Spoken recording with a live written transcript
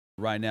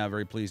right now.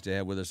 Very pleased to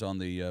have with us on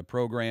the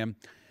program.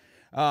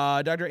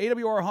 Dr.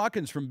 A.W.R.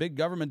 Hawkins from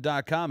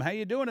BigGovernment.com. How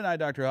you doing tonight,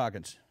 Dr.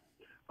 Hawkins?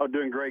 Oh,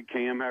 doing great,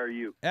 Cam. How are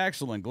you?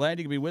 Excellent. Glad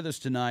you can be with us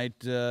tonight.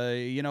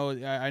 I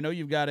know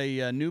you've got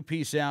a new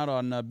piece out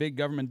on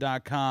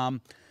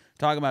BigGovernment.com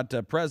talking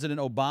about President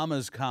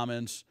Obama's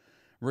comments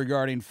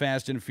regarding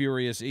Fast and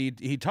Furious.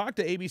 He talked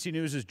to ABC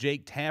News'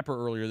 Jake Tapper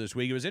earlier this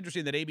week. It was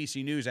interesting that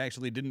ABC News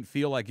actually didn't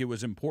feel like it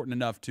was important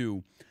enough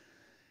to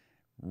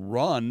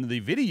run the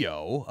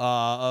video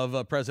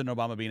of President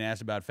Obama being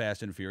asked about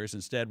Fast and Furious.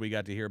 Instead, we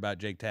got to hear about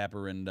Jake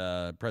Tapper and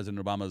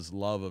President Obama's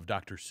love of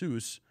Dr.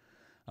 Seuss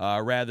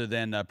rather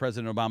than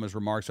President Obama's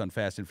remarks on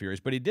Fast and Furious.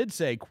 But he did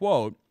say,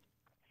 quote,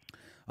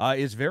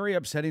 "It's very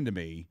upsetting to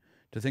me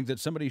to think that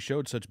somebody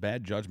showed such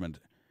bad judgment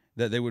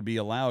that they would be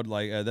allowed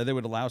that they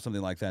would allow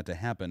something like that to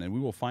happen. And we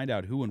will find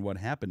out who and what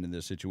happened in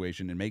this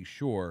situation and make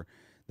sure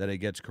that it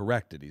gets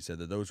corrected." He said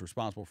that those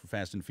responsible for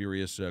Fast and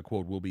Furious,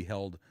 quote, "will be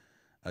held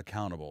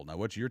accountable." Now,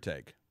 what's your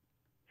take?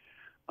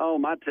 Oh,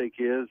 my take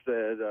is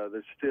that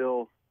they're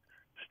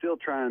still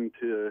trying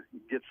to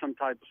get some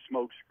type of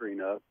smoke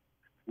screen up.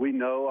 We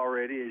know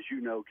already, as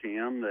you know,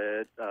 Cam,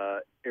 that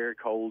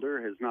Eric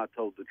Holder has not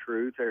told the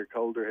truth. Eric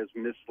Holder has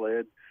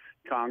misled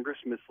Congress,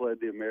 misled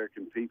the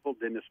American people.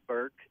 Dennis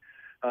Burke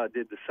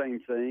did the same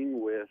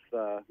thing with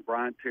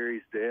Brian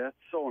Terry's death,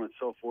 so on and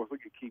so forth. We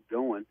could keep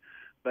going.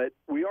 But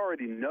we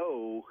already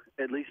know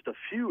at least a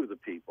few of the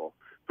people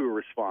who are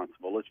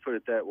responsible, let's put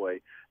it that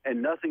way,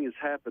 and nothing has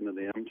happened to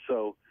them.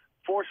 So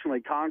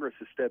fortunately, Congress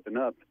is stepping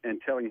up and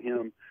telling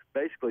him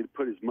basically to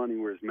put his money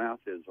where his mouth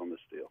is on this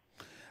deal.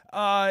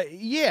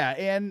 Yeah,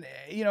 and,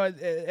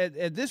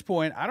 at this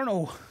point, I don't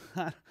know.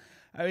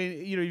 I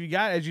mean, you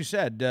got, as you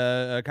said,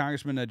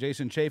 Congressman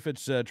Jason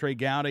Chaffetz, Trey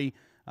Gowdy,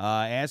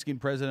 asking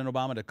President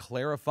Obama to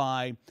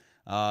clarify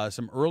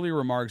some earlier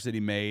remarks that he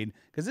made.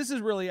 Because this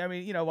is really, I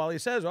mean, while he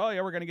says, oh,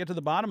 yeah, we're going to get to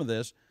the bottom of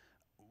this,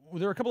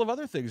 there are a couple of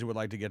other things we would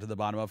like to get to the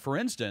bottom of. For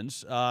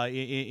instance,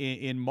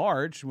 in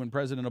March, when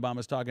President Obama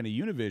was talking to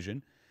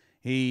Univision,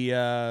 he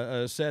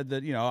said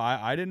that,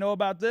 I didn't know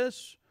about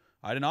this.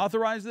 I didn't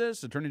authorize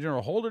this. Attorney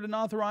General Holder didn't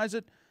authorize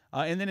it.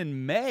 And then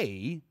in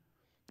May,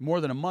 more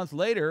than a month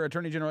later,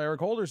 Attorney General Eric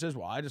Holder says,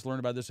 well, I just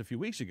learned about this a few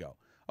weeks ago.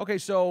 Okay,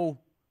 so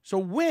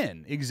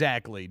when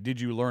exactly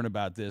did you learn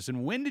about this?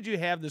 And when did you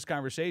have this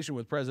conversation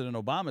with President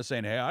Obama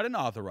saying, hey, I didn't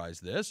authorize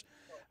this?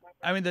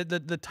 I mean,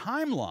 the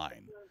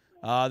timeline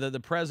that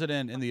the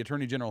president and the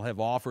attorney general have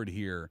offered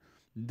here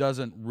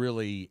doesn't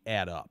really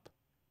add up.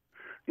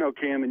 No,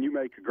 Cam, and you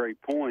make a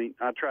great point.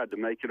 I tried to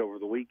make it over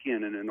the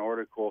weekend in an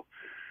article,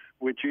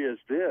 which is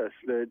this,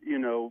 that,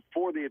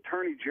 for the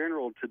attorney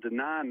general to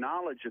deny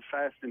knowledge of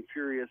Fast and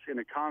Furious in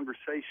a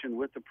conversation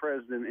with the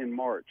president in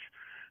March,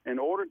 in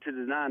order to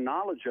deny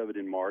knowledge of it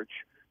in March,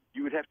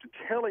 you would have to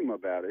tell him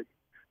about it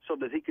so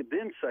that he could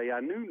then say, I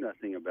knew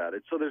nothing about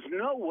it. So there's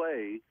no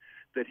way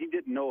that he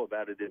didn't know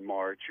about it in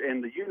March.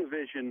 And the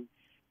Univision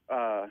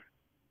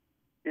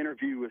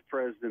interview with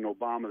President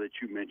Obama that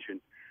you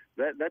mentioned,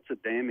 that's a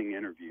damning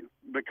interview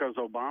because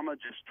Obama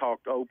just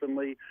talked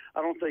openly.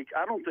 I don't think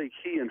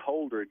he and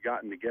Holder had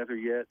gotten together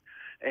yet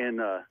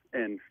and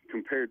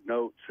compared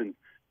notes and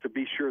to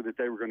be sure that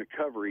they were going to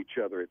cover each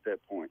other at that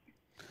point.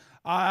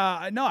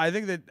 No, I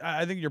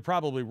think you're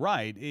probably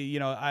right.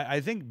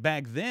 I think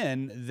back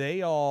then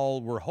they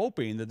all were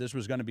hoping that this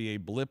was going to be a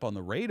blip on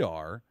the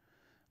radar,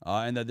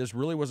 and that this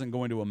really wasn't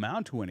going to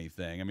amount to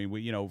anything. I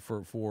mean,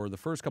 for the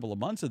first couple of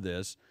months of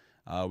this,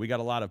 we got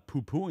a lot of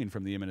poo-pooing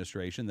from the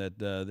administration that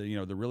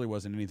there really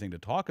wasn't anything to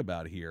talk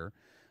about here,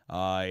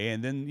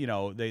 and then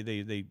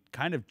they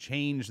kind of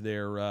changed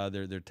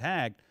their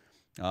tact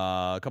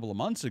a couple of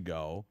months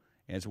ago.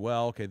 And it's,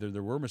 well, okay,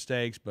 there were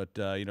mistakes, but,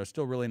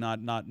 still really not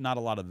a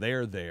lot of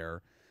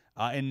there.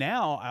 And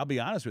now, I'll be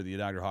honest with you,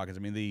 Dr. Hawkins, I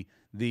mean,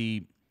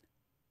 the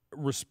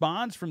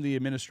response from the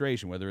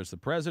administration, whether it's the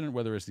president,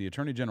 whether it's the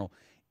attorney general,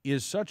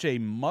 is such a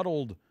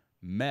muddled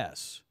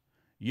mess.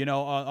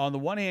 On the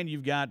one hand,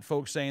 you've got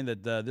folks saying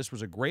that this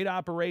was a great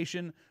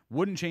operation,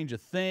 wouldn't change a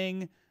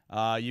thing.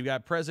 You've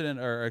got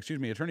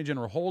Attorney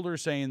General Holder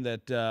saying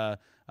that,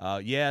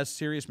 yes,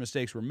 serious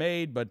mistakes were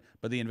made, but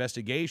the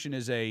investigation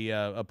is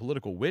a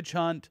political witch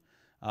hunt.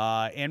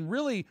 And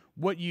really,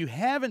 what you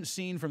haven't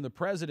seen from the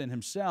president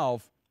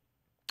himself,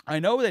 I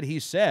know that he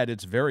said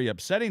it's very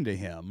upsetting to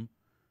him,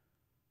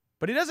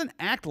 but he doesn't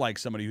act like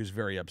somebody who's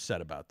very upset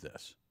about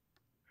this.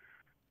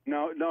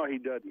 No, he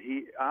doesn't.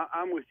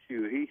 I'm with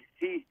you.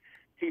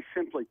 He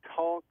simply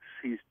talks.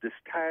 He's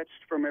detached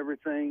from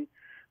everything.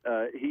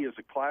 He is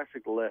a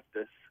classic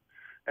leftist.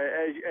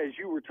 As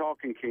you were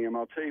talking, Cam,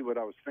 I'll tell you what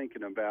I was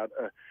thinking about.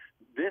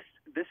 This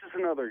is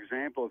another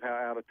example of how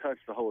out of touch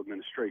the whole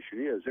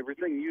administration is.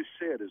 Everything you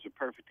said is a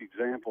perfect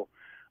example.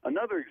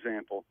 Another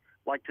example,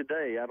 like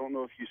today, I don't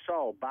know if you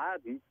saw,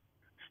 Biden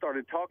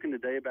started talking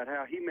today about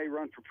how he may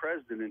run for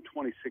president in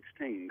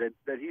 2016,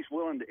 that he's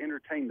willing to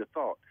entertain the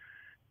thought.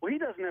 Well, he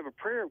doesn't have a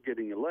prayer of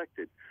getting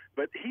elected,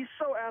 but he's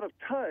so out of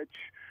touch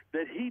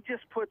that he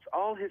just puts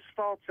all his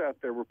thoughts out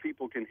there where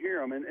people can hear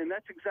them. And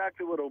that's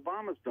exactly what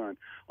Obama's done.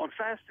 On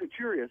Fast and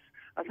Furious,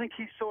 I think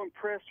he's so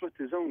impressed with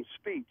his own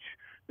speech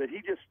that he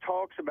just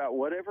talks about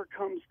whatever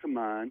comes to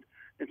mind.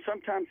 And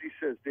sometimes he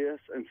says this,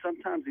 and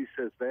sometimes he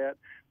says that.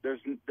 There's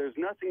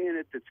nothing in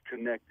it that's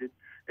connected.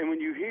 And when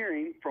you hear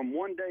him from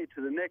one day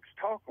to the next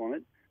talk on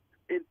it,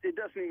 it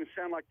doesn't even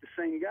sound like the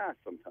same guy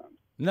sometimes.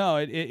 No,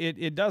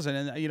 it doesn't.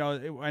 And,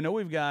 I know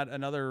we've got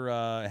another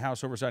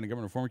House Oversight and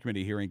Government Reform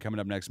Committee hearing coming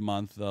up next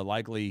month,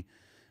 likely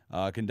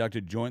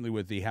conducted jointly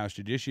with the House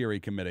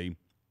Judiciary Committee.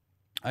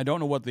 I don't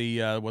know what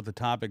the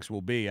topics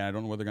will be. I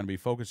don't know what they're going to be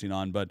focusing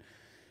on. But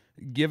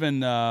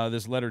given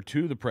this letter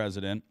to the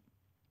president,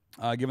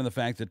 given the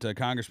fact that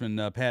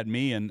Congressman Pat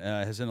Meehan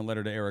has sent a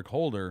letter to Eric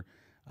Holder,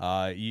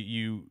 really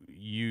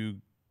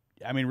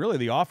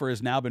the offer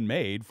has now been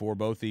made for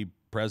both the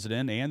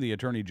president and the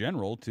attorney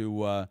general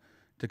to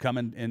come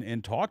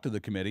and talk to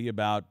the committee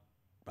about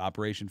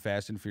Operation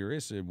Fast and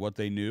Furious, what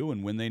they knew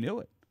and when they knew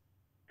it.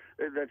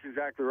 That's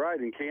exactly right.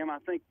 And Cam, I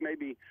think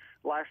maybe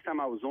last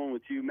time I was on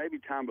with you, maybe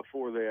time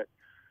before that,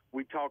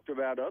 we talked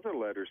about other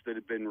letters that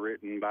had been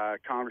written by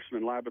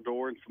Congressman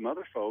Labrador and some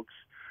other folks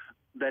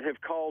that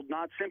have called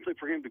not simply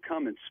for him to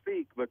come and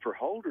speak, but for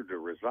Holder to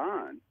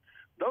resign.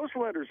 Those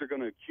letters are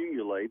going to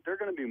accumulate. There are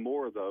going to be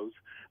more of those.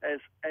 As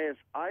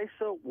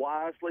ISA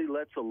wisely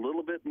lets a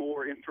little bit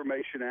more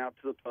information out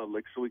to the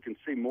public so we can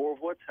see more of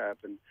what's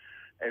happened,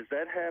 as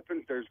that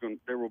happens,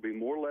 there will be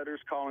more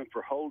letters calling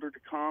for Holder to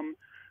come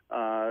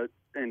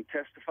and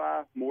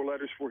testify, more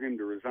letters for him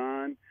to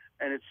resign.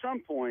 And at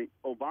some point,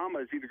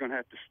 Obama is either going to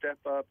have to step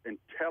up and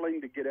tell him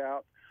to get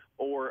out,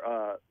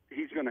 or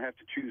he's going to have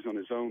to choose on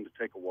his own to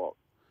take a walk.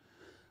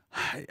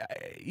 I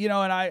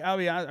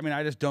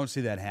just don't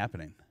see that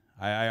happening.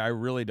 I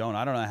really don't.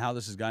 I don't know how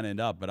this is going to end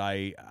up, but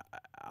I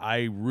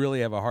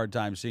really have a hard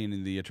time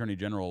seeing the Attorney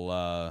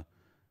General,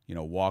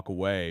 walk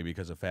away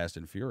because of Fast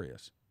and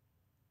Furious.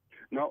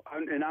 No,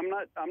 and I'm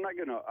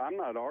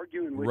not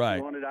arguing with right.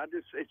 you on it.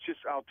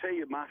 I'll tell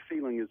you, my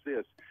feeling is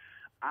this: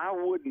 I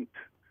wouldn't.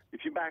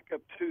 If you back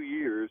up 2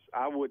 years,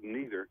 I wouldn't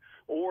either.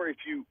 Or if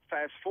you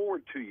fast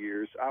forward 2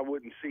 years, I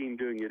wouldn't see him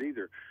doing it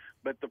either.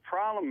 But the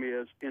problem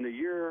is, in a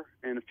year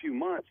and a few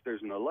months,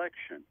 there's an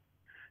election.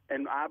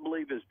 And I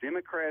believe as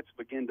Democrats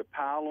begin to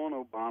pile on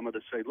Obama to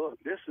say, look,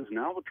 this is an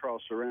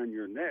albatross around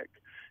your neck.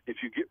 If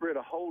you get rid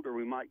of Holder,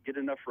 we might get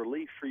enough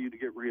relief for you to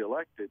get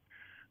reelected.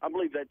 I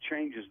believe that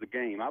changes the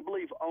game. I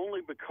believe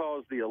only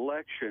because the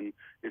election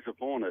is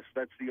upon us,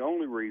 that's the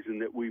only reason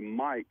that we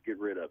might get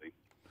rid of him.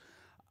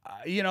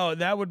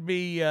 That would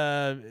be,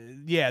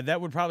 that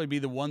would probably be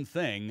the one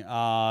thing,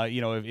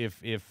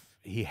 if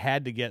he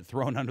had to get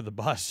thrown under the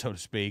bus, so to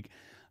speak.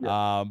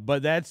 Yeah.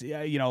 But that's,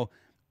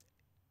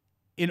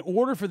 in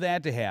order for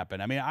that to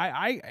happen, I mean,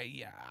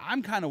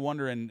 I'm kind of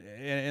wondering,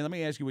 and let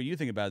me ask you what you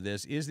think about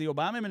this. Is the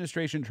Obama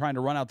administration trying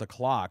to run out the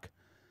clock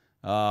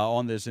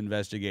on this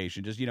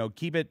investigation? Just,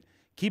 keep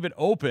it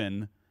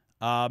open.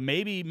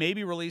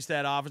 Maybe release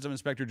that Office of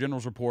Inspector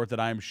General's report that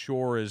I'm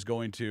sure is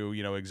going to,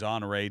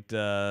 exonerate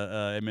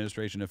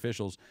administration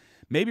officials.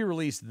 Maybe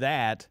release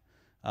that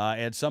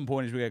at some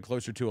point as we get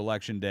closer to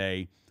Election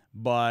Day.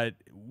 But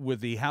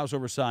with the House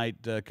Oversight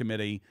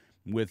Committee,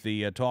 with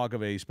the talk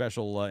of a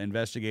special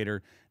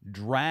investigator,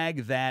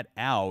 drag that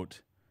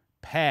out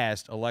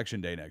past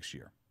Election Day next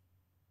year.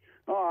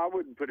 Oh, I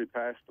wouldn't put it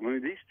past them. I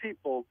mean, these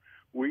people,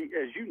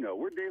 as you know,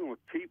 we're dealing with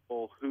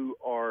people who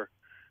are.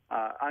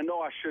 I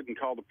know I shouldn't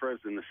call the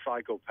president a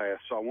psychopath,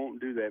 so I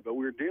won't do that, but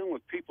we're dealing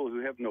with people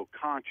who have no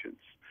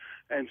conscience.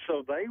 And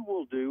so they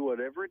will do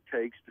whatever it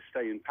takes to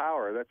stay in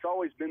power. That's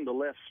always been the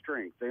left's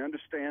strength. They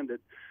understand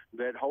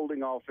that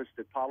holding office,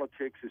 that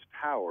politics is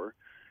power.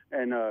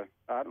 And,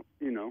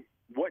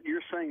 what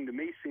you're saying to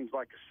me seems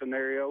like a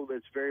scenario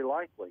that's very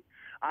likely.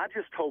 I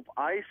just hope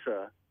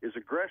ISA is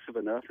aggressive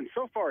enough, and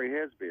so far he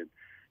has been.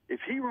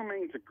 If he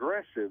remains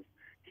aggressive,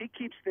 he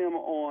keeps them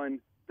on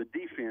the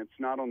defense,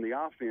 not on the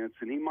offense,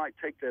 and he might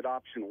take that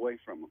option away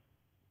from them.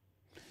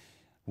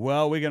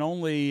 Well, we can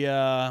only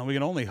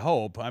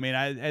hope. I mean,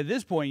 at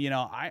this point,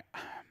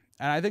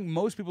 I think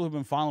most people who've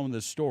been following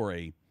this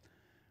story,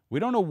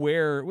 we don't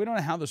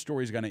know how the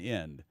story is going to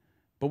end,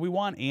 but we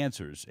want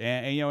answers.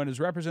 And as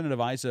Representative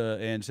Issa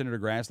and Senator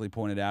Grassley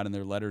pointed out in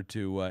their letter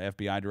to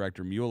FBI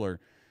Director Mueller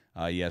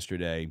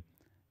yesterday,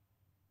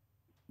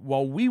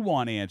 while we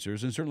want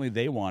answers, and certainly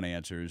they want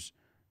answers,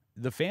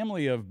 the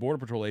family of Border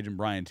Patrol agent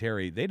Brian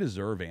Terry, they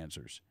deserve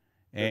answers.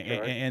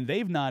 And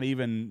they've not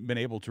even been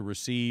able to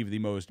receive the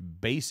most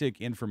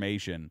basic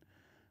information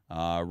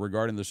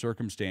regarding the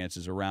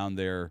circumstances around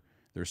their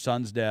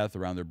son's death,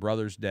 around their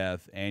brother's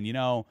death. And,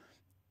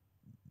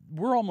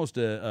 we're almost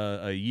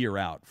a year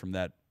out from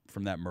that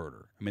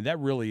murder. I mean, that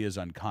really is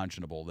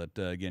unconscionable that,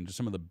 again, just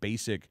some of the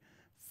basic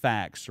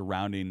facts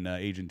surrounding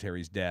Agent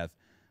Terry's death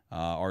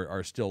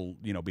are still,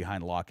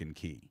 behind lock and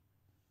key.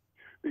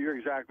 You're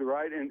exactly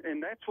right,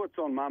 and that's what's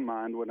on my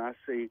mind when I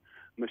see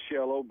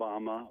Michelle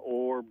Obama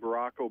or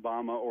Barack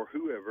Obama or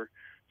whoever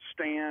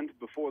stand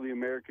before the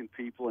American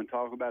people and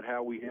talk about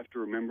how we have to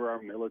remember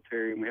our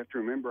military and we have to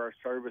remember our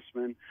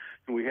servicemen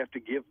and we have to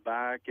give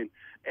back, and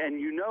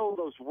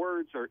those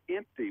words are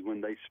empty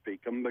when they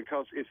speak them,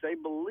 because if they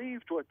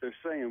believed what they're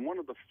saying, one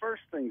of the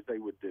first things they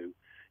would do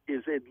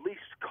is at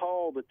least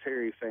call the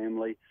Terry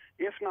family,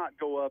 if not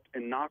go up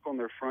and knock on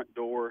their front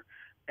door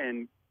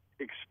and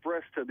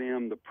express to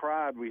them the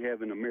pride we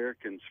have in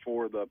Americans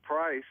for the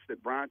price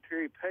that Brian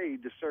Terry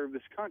paid to serve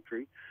this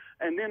country,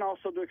 and then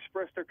also to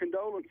express their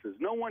condolences.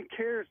 No one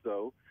cares,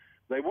 though.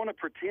 They want to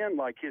pretend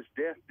like his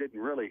death didn't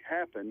really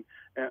happen,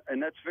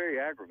 and that's very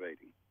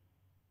aggravating.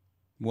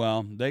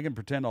 Well, they can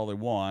pretend all they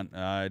want.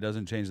 It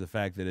doesn't change the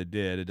fact that it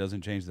did. It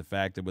doesn't change the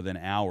fact that within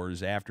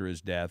hours after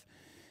his death,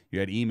 you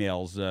had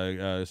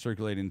emails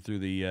circulating through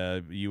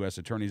the U.S.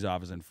 Attorney's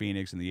Office in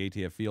Phoenix and the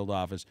ATF field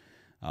office,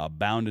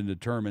 bound and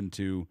determined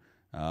to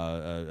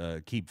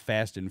keep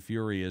Fast and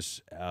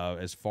Furious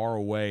as far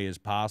away as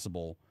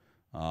possible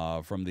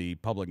from the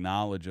public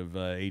knowledge of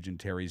Agent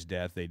Terry's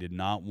death. They did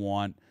not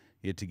want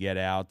it to get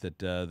out that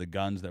the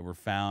guns that were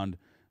found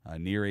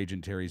near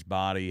Agent Terry's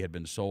body had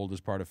been sold as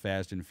part of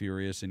Fast and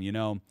Furious.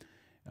 And,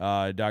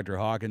 Dr.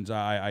 Hawkins,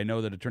 I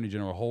know that Attorney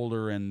General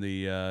Holder and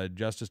the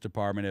Justice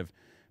Department have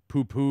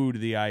poo-pooed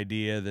the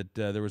idea that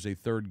there was a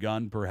third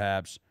gun,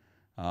 perhaps,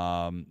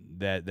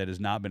 that has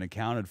not been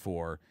accounted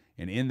for.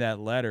 And in that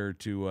letter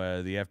to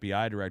the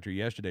FBI director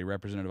yesterday,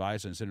 Representative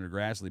Issa and Senator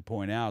Grassley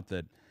point out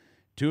that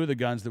two of the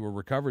guns that were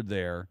recovered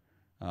there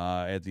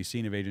at the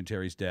scene of Agent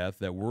Terry's death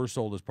that were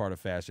sold as part of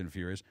Fast and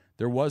Furious,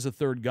 there was a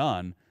third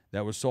gun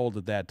that was sold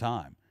at that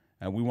time.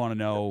 And we want to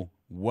know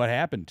what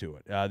happened to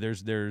it.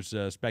 There's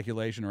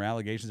speculation or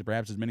allegations that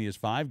perhaps as many as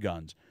 5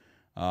 guns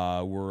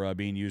were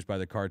being used by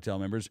the cartel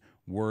members.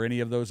 Were any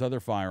of those other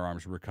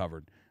firearms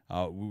recovered?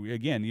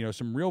 Again,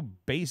 some real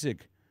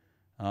basic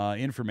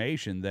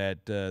information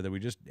that we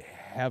just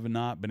have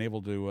not been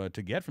able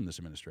to get from this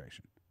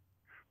administration.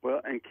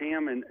 Well, and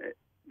Cam, and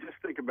just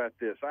think about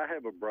this. I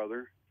have a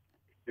brother.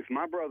 If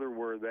my brother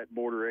were that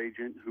border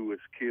agent who was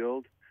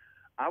killed,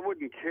 I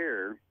wouldn't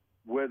care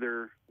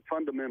whether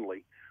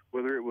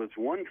it was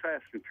one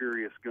Fast and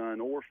Furious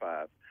gun or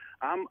 5.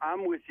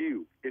 I'm with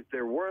you. If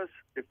there was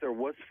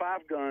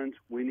 5 guns,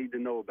 we need to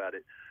know about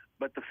it.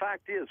 But the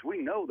fact is, we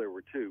know there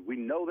were 2. We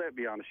know that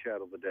beyond a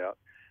shadow of a doubt.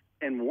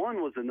 And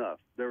 1 was enough.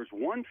 There was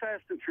one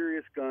Fast and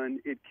Furious gun.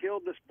 It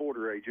killed this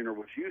border agent, or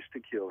was used to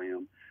kill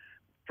him.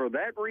 For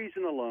that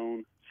reason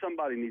alone,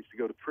 somebody needs to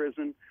go to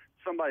prison.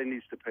 Somebody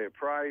needs to pay a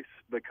price,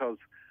 because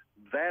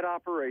that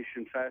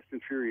operation, Fast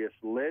and Furious,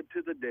 led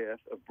to the death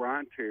of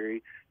Brian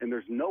Terry, and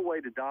there's no way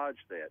to dodge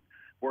that.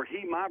 Were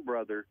he my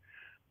brother,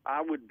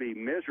 I would be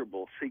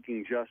miserable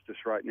seeking justice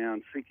right now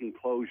and seeking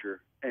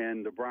closure,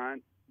 and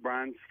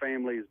Brian's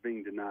family is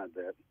being denied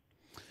that.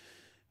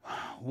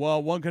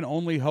 Well, one can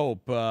only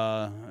hope,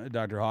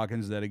 Dr.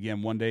 Hawkins, that,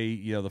 again, one day,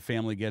 the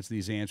family gets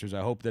these answers. I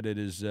hope that it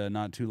is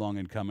not too long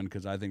in coming,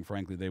 because I think,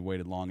 frankly, they've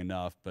waited long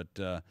enough.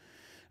 But,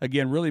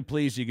 again, really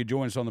pleased you could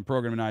join us on the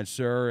program tonight,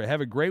 sir.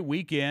 Have a great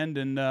weekend,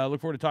 and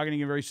look forward to talking to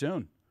you very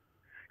soon.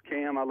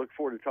 Cam, I look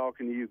forward to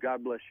talking to you.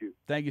 God bless you.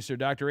 Thank you, sir.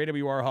 Dr.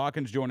 A.W.R.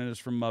 Hawkins joining us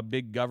from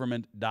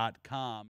biggovernment.com.